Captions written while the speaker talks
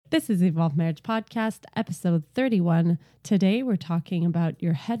This is Evolved Marriage Podcast, episode 31. Today we're talking about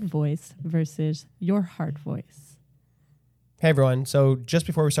your head voice versus your heart voice. Hey everyone. So just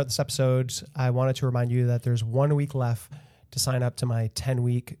before we start this episode, I wanted to remind you that there's 1 week left to sign up to my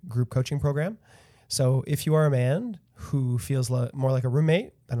 10-week group coaching program. So if you are a man who feels more like a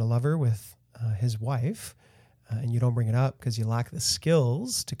roommate than a lover with his wife, and you don't bring it up because you lack the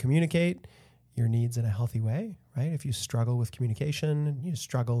skills to communicate your needs in a healthy way, right? If you struggle with communication, you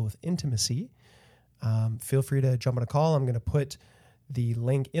struggle with intimacy, feel free to jump on a call. I'm going to put the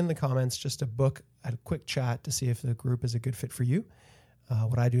link in the comments just to book a quick chat to see if the group is a good fit for you.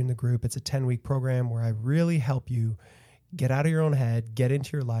 What I do in the group, it's a 10-week program where I really help you get out of your own head, get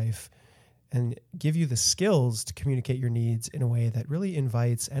into your life, and give you the skills to communicate your needs in a way that really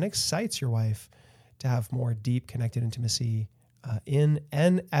invites and excites your wife to have more deep, connected intimacy in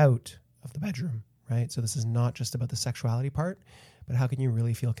and out of the bedroom, right? So this is not just about the sexuality part, but how can you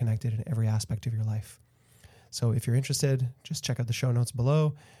really feel connected in every aspect of your life? So if you're interested, just check out the show notes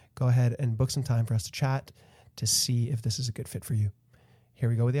below. Go ahead and book some time for us to chat to see if this is a good fit for you. Here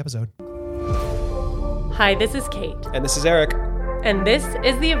we go with the episode. Hi, this is Kate. And this is Eric. And this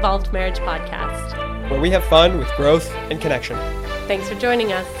is the Evolved Marriage Podcast, where we have fun with growth and connection. Thanks for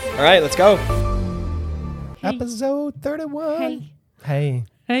joining us. All right, let's go. Hey. Episode 31. Hey.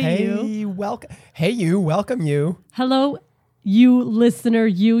 Hey, You. welcome. Hey, you. Welcome, you. Hello, you listener.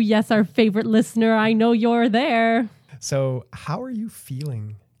 You, yes, our favorite listener. I know you're there. So how are you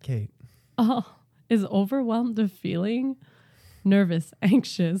feeling, Kate? Oh, is overwhelmed a feeling? Nervous,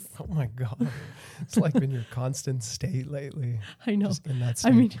 anxious. Oh my God. It's like been your constant state lately. I know. Just in that state.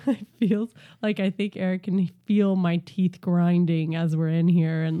 I mean, it feels like I think Eric can feel my teeth grinding as we're in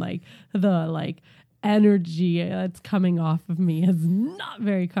here, and the energy that's coming off of me is not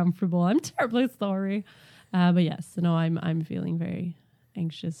very comfortable. I'm terribly sorry. But yes, no, I'm feeling very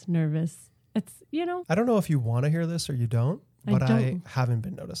anxious, nervous. It's, I don't know if you want to hear this or you don't, but I don't. haven't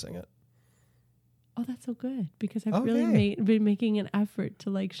been noticing it. Oh, that's so good, because I've Okay. really been making an effort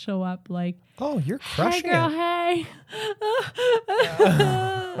to show up Oh, you're crushing hey girl, it. hey.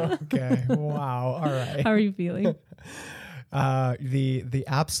 Okay. Wow. All right. How are you feeling? The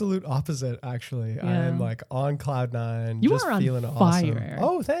absolute opposite, actually. Yeah. I'm on cloud nine. You just are on feeling fire, awesome. Eric.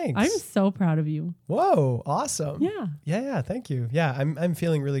 Oh, thanks. I'm so proud of you. Whoa, awesome. Yeah. Yeah, thank you. Yeah, I'm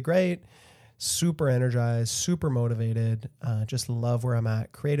feeling really great. Super energized, super motivated. Just love where I'm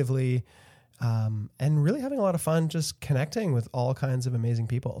at creatively. And really having a lot of fun just connecting with all kinds of amazing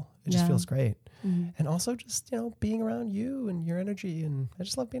people. It just Yeah. feels great. Mm-hmm. And also just, being around you and your energy. And I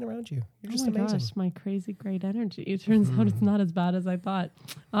just love being around you. You're just oh my amazing. gosh, my crazy great energy. It turns out it's not as bad as I thought.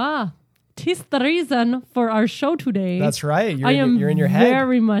 Tis the reason for our show today. That's right. You're in your head.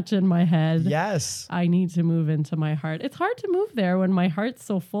 Very much in my head. Yes. I need to move into my heart. It's hard to move there when my heart's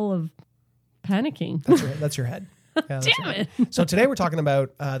so full of panicking. That's your head. Yeah, that's Damn your it. head. So today we're talking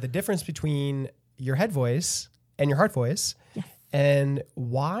about the difference between your head voice and your heart voice. Yes. And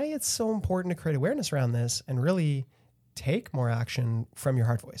why it's so important to create awareness around this and really take more action from your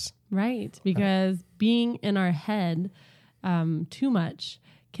heart voice. Right. Because being in our head too much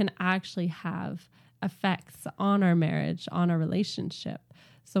can actually have effects on our marriage, on our relationship.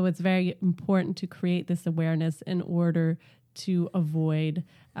 So it's very important to create this awareness in order to avoid,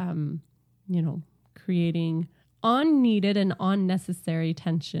 creating unneeded and unnecessary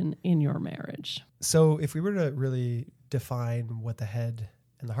tension in your marriage. So if we were to really define what the head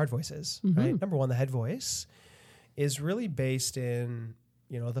and the heart voice is, right? Number one, the head voice is really based in,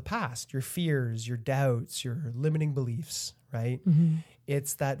 the past, your fears, your doubts, your limiting beliefs, right? Mm-hmm.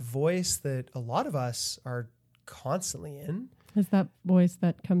 It's that voice that a lot of us are constantly in. It's that voice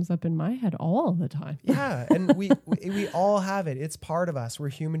that comes up in my head all the time. Yeah, and we all have it. It's part of us. We're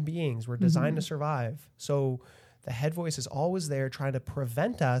human beings. We're designed to survive. So the head voice is always there trying to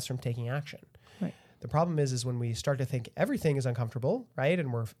prevent us from taking action. Right. The problem is when we start to think everything is uncomfortable, right?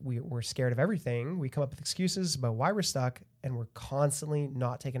 And we're scared of everything. We come up with excuses about why we're stuck, and we're constantly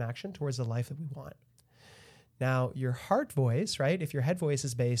not taking action towards the life that we want. Now, your heart voice, right? If your head voice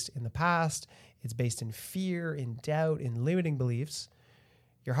is based in the past, it's based in fear, in doubt, in limiting beliefs.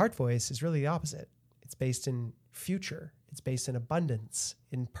 Your heart voice is really the opposite. It's based in future. It's based in abundance,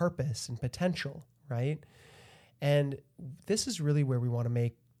 in purpose, in potential, right? And this is really where we want to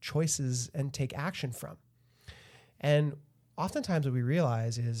make choices and take action from. And oftentimes what we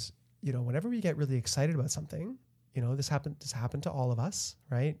realize is, whenever we get really excited about something, this happened to all of us,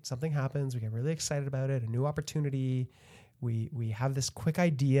 right? Something happens, we get really excited about it, a new opportunity. We have this quick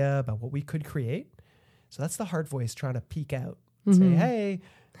idea about what we could create. So that's the heart voice trying to peek out say,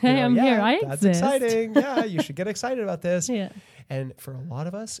 hey, I'm here. I that's exist. exciting. Yeah, you should get excited about this. Yeah. And for a lot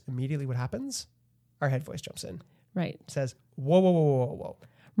of us, immediately what happens? Our head voice jumps in. Right. Says, whoa, whoa, whoa, whoa, whoa.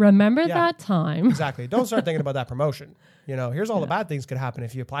 Remember that time. Exactly. Don't start thinking about that promotion. Here's all the bad things could happen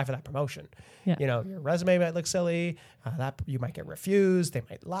if you apply for that promotion. Yeah. Your resume might look silly. That you might get refused. They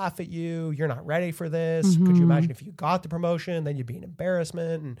might laugh at you. You're not ready for this. Could you imagine if you got the promotion, then you'd be an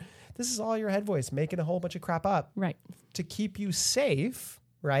embarrassment? And this is all your head voice making a whole bunch of crap up. Right. To keep you safe,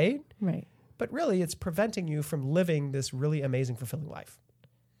 right? Right. But really, it's preventing you from living this really amazing, fulfilling life.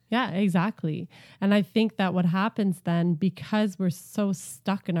 Yeah, exactly. And I think that what happens then, because we're so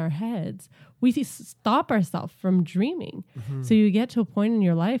stuck in our heads, we stop ourselves from dreaming. So you get to a point in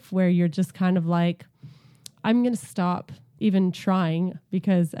your life where you're just kind of like, I'm going to stop even trying,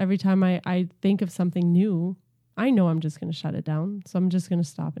 because every time I think of something new, I know I'm just going to shut it down. So I'm just going to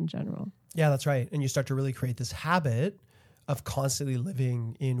stop in general. Yeah, that's right. And you start to really create this habit of constantly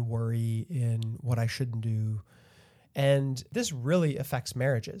living in worry, in what I shouldn't do. And this really affects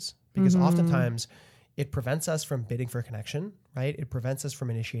marriages, because oftentimes it prevents us from bidding for connection, right? It prevents us from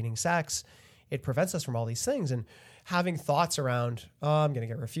initiating sex. It prevents us from all these things. And having thoughts around, oh, I'm going to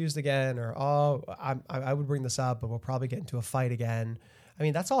get refused again, or, oh, I would bring this up, but we'll probably get into a fight again. I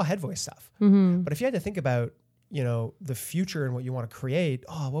mean, that's all head voice stuff. But if you had to think about, the future and what you want to create,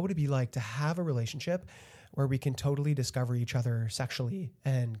 what would it be like to have a relationship where we can totally discover each other sexually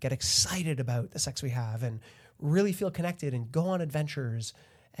and get excited about the sex we have and really feel connected and go on adventures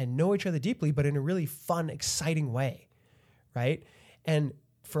and know each other deeply, but in a really fun, exciting way, right? And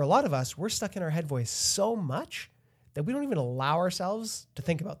for a lot of us, we're stuck in our head voice so much that we don't even allow ourselves to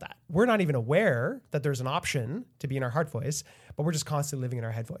think about that. We're not even aware that there's an option to be in our heart voice, but we're just constantly living in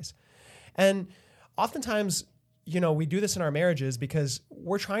our head voice. And oftentimes, we do this in our marriages because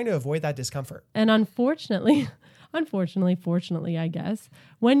we're trying to avoid that discomfort. And unfortunately, fortunately, I guess,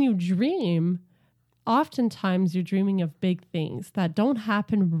 when you dream, oftentimes you're dreaming of big things that don't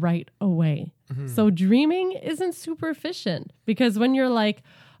happen right away. So dreaming isn't super efficient, because when you're like,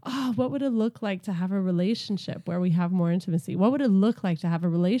 what would it look like to have a relationship where we have more intimacy? What would it look like to have a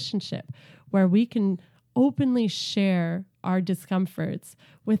relationship where we can openly share our discomforts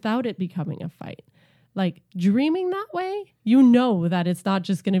without it becoming a fight? Like, dreaming that way, that it's not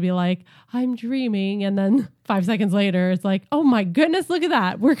just going to be like, I'm dreaming, and then 5 seconds later, it's like, oh my goodness, look at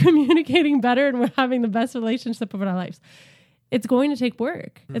that. We're communicating better and we're having the best relationship of our lives. It's going to take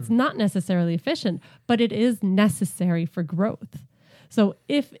work. It's not necessarily efficient, but it is necessary for growth. So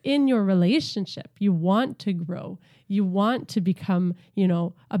if in your relationship you want to grow, you want to become,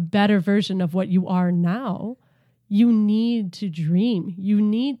 a better version of what you are now, you need to dream. You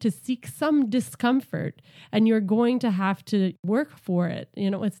need to seek some discomfort, and you're going to have to work for it.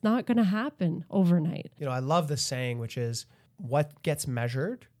 It's not going to happen overnight. I love this saying, which is, what gets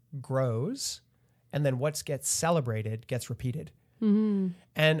measured grows, and then what gets celebrated gets repeated. And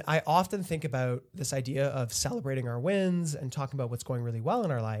I often think about this idea of celebrating our wins and talking about what's going really well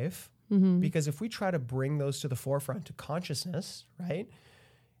in our life, because if we try to bring those to the forefront to consciousness, right,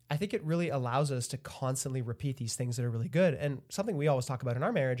 I think it really allows us to constantly repeat these things that are really good. And something we always talk about in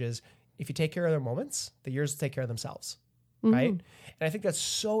our marriage is, if you take care of their moments, the years will take care of themselves, right? And I think that's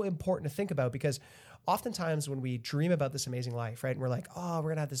so important to think about, because oftentimes when we dream about this amazing life, right, and we're like, we're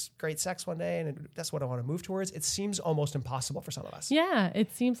going to have this great sex one day, and that's what I want to move towards, it seems almost impossible for some of us. Yeah,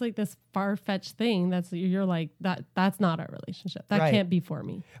 it seems like this far-fetched thing you're like, that's not our relationship. That can't be for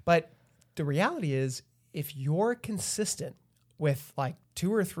me. But the reality is, if you're consistent with like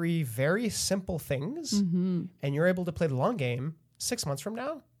 2 or 3 very simple things, and you're able to play the long game, 6 months from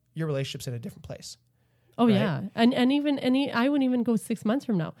now, your relationship's in a different place. Oh, right? Yeah. And I wouldn't even go 6 months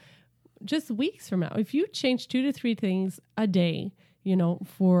from now, just weeks from now. If you change 2 to 3 things a day,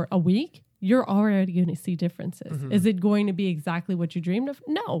 for a week, you're already going to see differences. Is it going to be exactly what you dreamed of?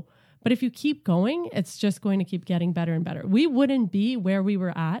 No. But if you keep going, it's just going to keep getting better and better. We wouldn't be where we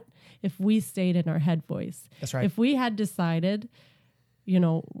were at if we stayed in our head voice. That's right. If we had decided,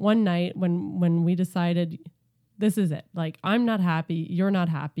 one night when we decided, this is it, like, I'm not happy, you're not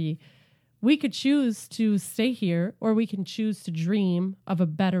happy, we could choose to stay here, or we can choose to dream of a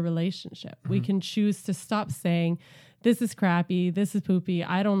better relationship. We can choose to stop saying, this is crappy, this is poopy,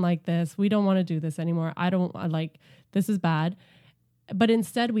 I don't like this, we don't want to do this anymore, this is bad. But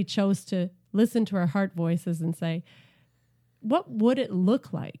instead we chose to listen to our heart voices and say, what would it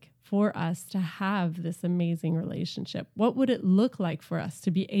look like for us to have this amazing relationship? What would it look like for us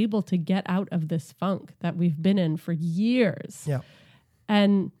to be able to get out of this funk that we've been in for years? Yeah.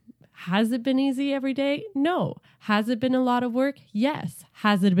 And has it been easy every day? No. Has it been a lot of work? Yes.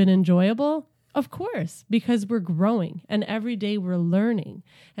 Has it been enjoyable? Of course, because we're growing and every day we're learning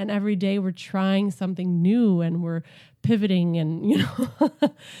and every day we're trying something new and we're pivoting and,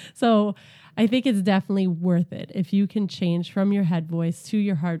 so I think it's definitely worth it if you can change from your head voice to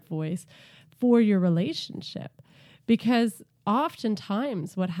your heart voice for your relationship. Because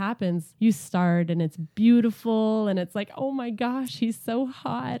oftentimes what happens, you start and it's beautiful and it's like, oh my gosh, he's so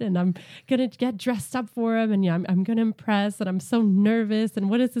hot and I'm going to get dressed up for him and I'm going to impress and I'm so nervous and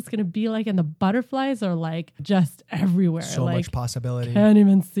what is this going to be like? And the butterflies are like just everywhere. So like, much possibility. Can't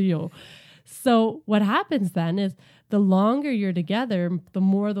even see you. So what happens then is the longer you're together, the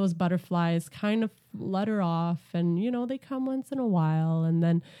more those butterflies kind of flutter off and, they come once in a while. And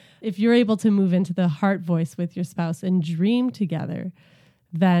then if you're able to move into the heart voice with your spouse and dream together,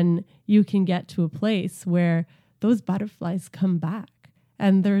 then you can get to a place where those butterflies come back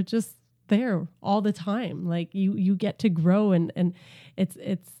and they're just there all the time. Like you get to grow and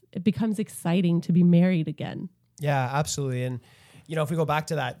it becomes exciting to be married again. Yeah, absolutely. And, if we go back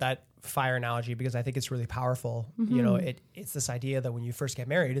to that fire analogy, because I think it's really powerful, it's this idea that when you first get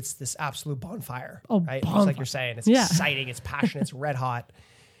married, it's this absolute bonfire, right? Just like you're saying, it's exciting, it's passionate, it's red hot.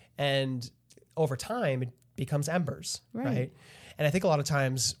 And over time, it becomes embers, right? And I think a lot of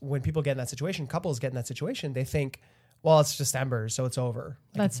times when people get in that situation, couples get in that situation, they think, well, it's just embers, so it's over.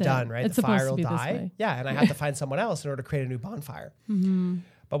 Like it's done, right? It's the fire will supposed to be die. this way. Yeah, and I have to find someone else in order to create a new bonfire. Mm-hmm.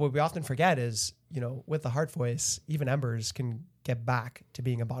 But what we often forget is, with the heart voice, even embers can get back to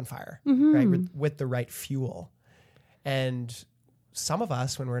being a bonfire, right? With the right fuel. And some of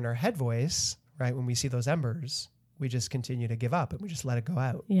us, when we're in our head voice, right, when we see those embers, we just continue to give up and we just let it go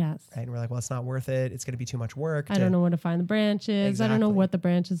out. Yes. Right? And we're like, well, it's not worth it. It's going to be too much work. I don't know where to find the branches. Exactly. I don't know what the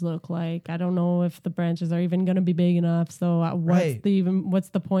branches look like. I don't know if the branches are even going to be big enough. So what's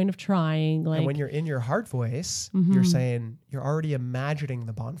the point of trying? Like, and when you're in your heart voice, you're saying, you're already imagining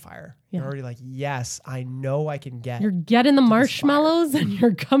the bonfire. Yeah. You're already like, yes, I know I can get. You're getting the marshmallows and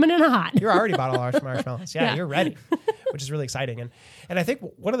you're coming in hot. You're already bought all our marshmallows. Yeah, you're ready, which is really exciting. And I think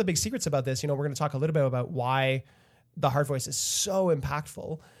one of the big secrets about this, we're going to talk a little bit about why the heart voice is so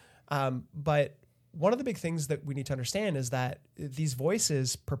impactful. But one of the big things that we need to understand is that these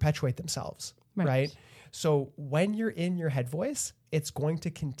voices perpetuate themselves, right? So when you're in your head voice, it's going to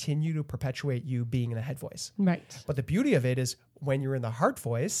continue to perpetuate you being in a head voice. Right. But the beauty of it is when you're in the heart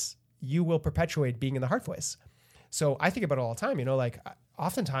voice, you will perpetuate being in the heart voice. So I think about it all the time, like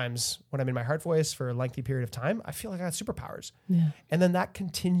oftentimes when I'm in my heart voice for a lengthy period of time, I feel like I got superpowers. Yeah. And then that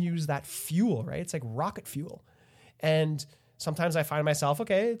continues that fuel, right? It's like rocket fuel. And sometimes I find myself,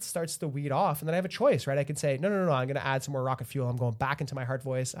 it starts to weed off. And then I have a choice, right? I can say, no, I'm going to add some more rocket fuel. I'm going back into my heart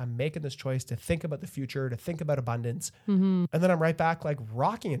voice. I'm making this choice to think about the future, to think about abundance. Mm-hmm. And then I'm right back like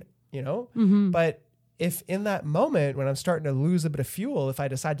rocking it, Mm-hmm. But if in that moment when I'm starting to lose a bit of fuel, if I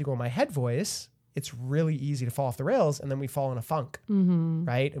decide to go in my head voice, it's really easy to fall off the rails. And then we fall in a funk,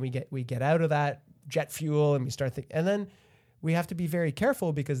 right? And we get out of that jet fuel and we start thinking, and then we have to be very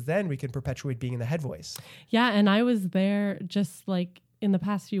careful because then we can perpetuate being in the head voice. Yeah. And I was there just like in the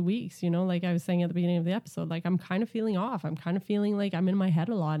past few weeks, like I was saying at the beginning of the episode, like I'm kind of feeling off. I'm kind of feeling like I'm in my head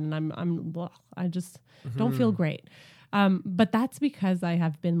a lot and I just don't feel great. But that's because I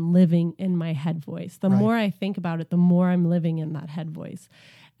have been living in my head voice. The more I think about it, the more I'm living in that head voice.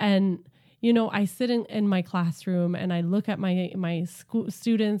 And I sit in my classroom and I look at my school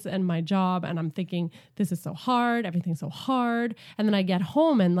students and my job and I'm thinking, this is so hard. Everything's so hard. And then I get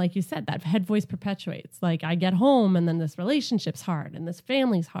home and like you said, that head voice perpetuates. Like I get home and then this relationship's hard and this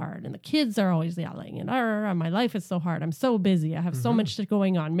family's hard and the kids are always yelling and my life is so hard. I'm so busy. I have so much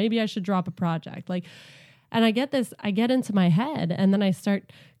going on. Maybe I should drop a project. And I get into my head and then I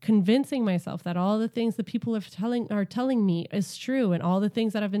start convincing myself that all the things that people are telling me is true and all the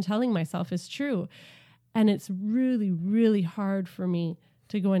things that I've been telling myself is true. And it's really, really hard for me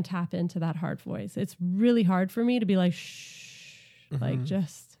to go and tap into that heart voice. It's really hard for me to be like, shh, like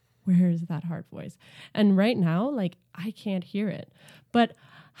just, where is that heart voice? And right now, like I can't hear it. But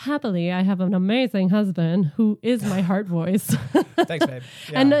happily, I have an amazing husband who is my heart voice. Thanks, babe.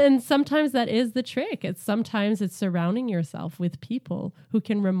 Yeah. And sometimes that is the trick. Sometimes it's surrounding yourself with people who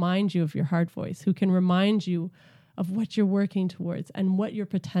can remind you of your heart voice, who can remind you of what you're working towards and what your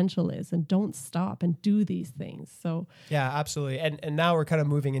potential is, and don't stop and do these things. So yeah, absolutely. And now we're kind of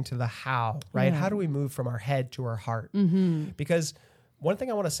moving into the how, right? Yeah. How do we move from our head to our heart? Because one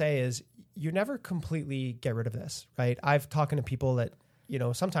thing I want to say is you never completely get rid of this, right? I've talking to people that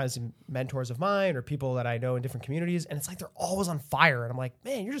sometimes mentors of mine or people that I know in different communities, and it's like they're always on fire. And I'm like,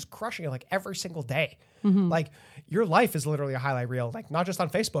 man, you're just crushing it like every single day. Like your life is literally a highlight reel, like not just on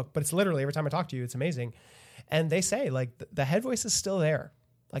Facebook, but it's literally every time I talk to you, it's amazing. And they say like the head voice is still there.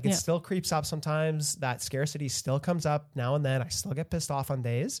 Like it Yeah. still creeps up sometimes. That scarcity still comes up now and then. I still get pissed off on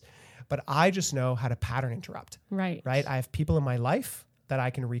days, but I just know how to pattern interrupt, Right. right? I have people in my life that I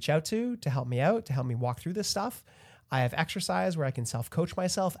can reach out to help me out, to help me walk through this stuff. I have exercise where I can self-coach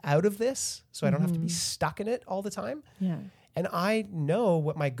myself out of this so I don't have to be stuck in it all the time. Yeah. And I know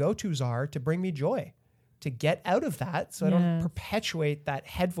what my go-tos are to bring me joy, to get out of that so I don't Yes. perpetuate that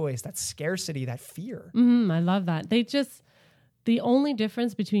head voice, that scarcity, that fear. I love that. The only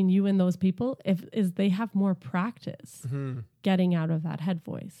difference between you and those people is they have more practice getting out of that head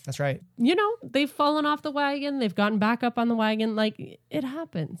voice. That's right. You know, they've fallen off the wagon. They've gotten back up on the wagon. Like, it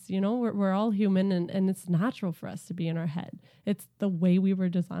happens. You know, we're all human, and it's natural for us to be in our head. It's the way we were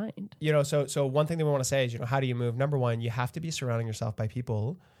designed. You know, so one thing that we want to say is, you know, how do you move? Number one, you have to be surrounding yourself by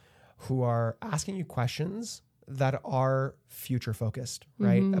people who are asking you questions that are future focused,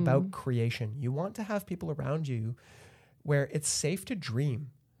 right? About creation. You want to have people around you where it's safe to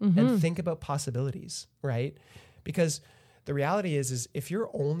dream and think about possibilities, right? Because the reality is if you're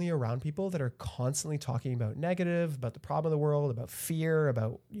only around people that are constantly talking about negative, about the problem of the world, about fear,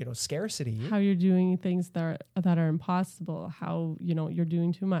 about, you know, scarcity. How you're doing things that are impossible. How, you know, you're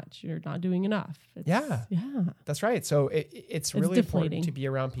doing too much. You're not doing enough. Yeah. That's right. So it's really deflating. important to be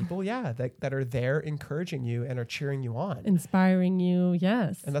around people, that are there encouraging you and are cheering you on. Inspiring you.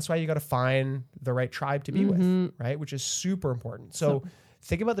 Yes. And that's why you got to find the right tribe to be with, right? Which is super important. So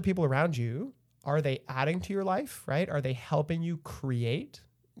think about the people around you. Are they adding to your life, right? Are they helping you create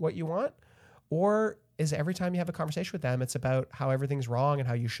what you want? Or is every time you have a conversation with them, it's about how everything's wrong and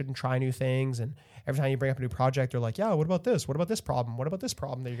how you shouldn't try new things? And every time you bring up a new project, they're like, yeah, what about this? What about this problem? What about this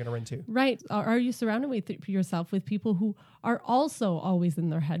problem that you're going to run into? Right. Are you surrounded with yourself with people who are also always in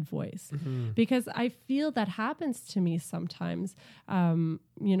their head voice? Because I feel that happens to me sometimes. You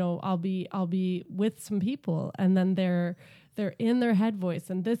know, I'll be with some people and then they're in their head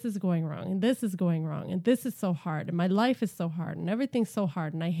voice, and this is going wrong, and this is going wrong, and this is so hard, and my life is so hard, and everything's so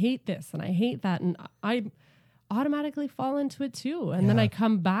hard, and I hate this, and I hate that, and I automatically fall into it too. And then I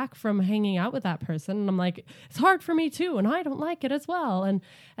come back from hanging out with that person, and I'm like, it's hard for me too, and I don't like it as well. And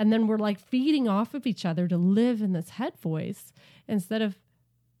then we're like feeding off of each other to live in this head voice instead of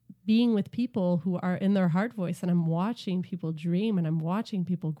being with people who are in their heart voice. And I'm watching people dream, and I'm watching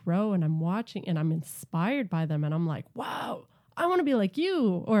people grow, and I'm inspired by them. And I'm like, wow, I want to be like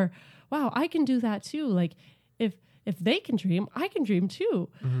you, or wow, I can do that too. Like if they can dream, I can dream too.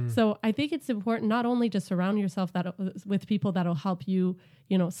 So I think it's important not only to surround yourself with people that'll help you,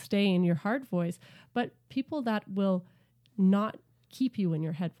 you know, stay in your heart voice, but people that will not keep you in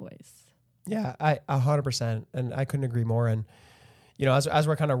your head voice. Yeah, 100%. And I couldn't agree more. And, you know, as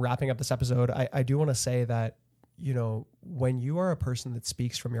we're kind of wrapping up this episode, I do want to say that, you know, when you are a person that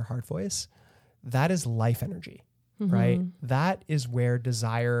speaks from your heart voice, that is life energy, right? That is where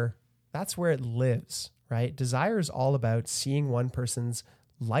desire, that's where it lives, right? Desire is all about seeing one person's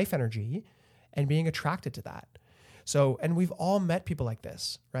life energy and being attracted to that. So, and we've all met people like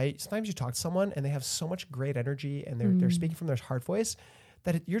this, right? Sometimes you talk to someone and they have so much great energy and they're speaking from their heart voice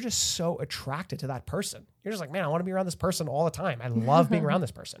that you're just so attracted to that person. You're just like, man, I want to be around this person all the time. I love being around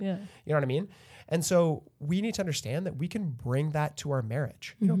this person. Yeah. You know what I mean? And so we need to understand that we can bring that to our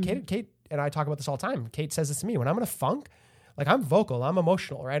marriage. You know, Kate and I talk about this all the time. Kate says this to me, when I'm in a funk, like I'm vocal, I'm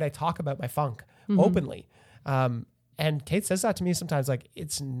emotional, right? I talk about my funk openly. And Kate says that to me sometimes, like,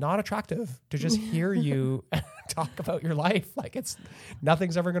 it's not attractive to just hear you talk about your life. Like,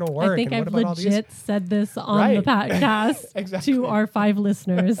 nothing's ever going to work. I think and I've legit said this on the podcast Exactly. to our 5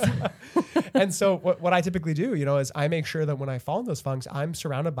 listeners. And so what I typically do, you know, is I make sure that when I fall in those funks, I'm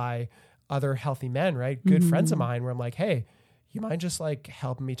surrounded by other healthy men, right? Good friends of mine where I'm like, hey, you mind just like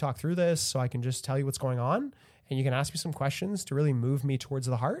helping me talk through this so I can just tell you what's going on? And you can ask me some questions to really move me towards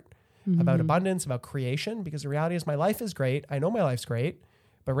the heart. About abundance, about creation, because the reality is my life is great. I know my life's great,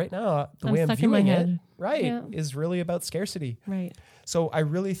 but right now the way I'm viewing it, is really about scarcity. Right. So I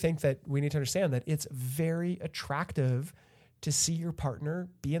really think that we need to understand that it's very attractive to see your partner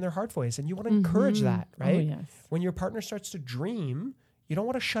be in their heart voice, and you want to encourage that, right? Oh, yes. When your partner starts to dream, you don't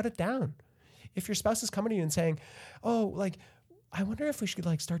want to shut it down. If your spouse is coming to you and saying, "Oh, like, I wonder if we should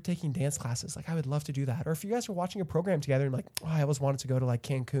like start taking dance classes. Like, I would love to do that." Or if you guys are watching a program together and like, "Oh, I always wanted to go to like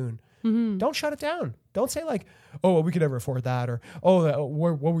Cancun." Don't shut it down. Don't say like, "Oh, well, we could never afford that," or "Oh,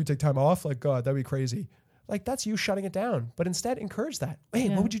 where would we take time off?" Like, God, that'd be crazy. Like, that's you shutting it down. But instead, encourage that. Hey,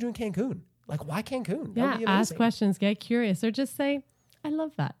 what would you do in Cancun? Like, why Cancun? Yeah, ask questions, get curious, or just say, "I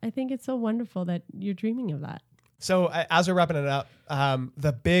love that. I think it's so wonderful that you're dreaming of that." So as we're wrapping it up,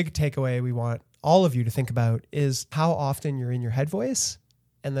 the big takeaway we want all of you to think about is how often you're in your head voice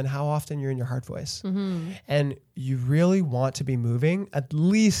and then how often you're in your heart voice. Mm-hmm. And you really want to be moving at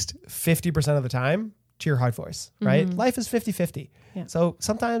least 50% of the time to your heart voice, right? Mm-hmm. Life is 50-50. Yeah. So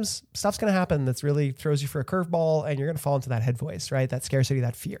sometimes stuff's going to happen that's really throws you for a curveball, and you're going to fall into that head voice, right? That scarcity,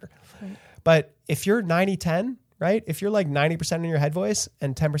 that fear. Right. But if you're 90-10, right? If you're like 90% in your head voice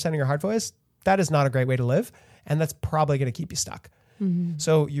and 10% in your heart voice, that is not a great way to live. And that's probably going to keep you stuck. Mm-hmm.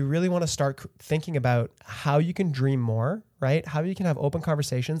 So you really want to start thinking about how you can dream more, right? How you can have open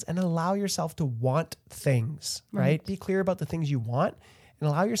conversations and allow yourself to want things, right? Be clear about the things you want and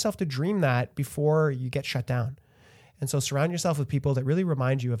allow yourself to dream that before you get shut down. And so surround yourself with people that really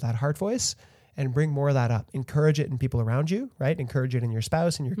remind you of that heart voice and bring more of that up. Encourage it in people around you, right? Encourage it in your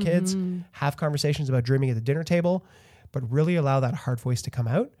spouse and your kids. Have conversations about dreaming at the dinner table, but really allow that heart voice to come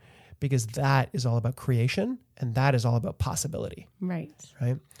out, because that is all about creation and that is all about possibility. Right.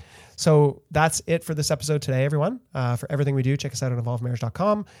 Right. So that's it for this episode today, everyone. For everything we do, check us out on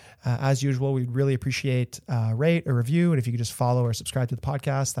evolvemarriage.com. As usual, we'd really appreciate a rate, a review, and if you could just follow or subscribe to the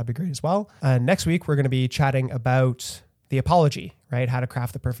podcast, that'd be great as well. Next week, we're going to be chatting about the apology, right? How to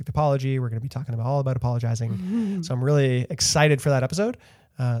craft the perfect apology. We're going to be talking all about apologizing. Mm-hmm. So I'm really excited for that episode.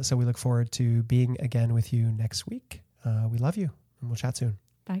 So we look forward to being again with you next week. We love you, and we'll chat soon.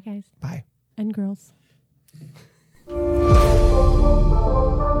 Bye, guys. Bye. And girls.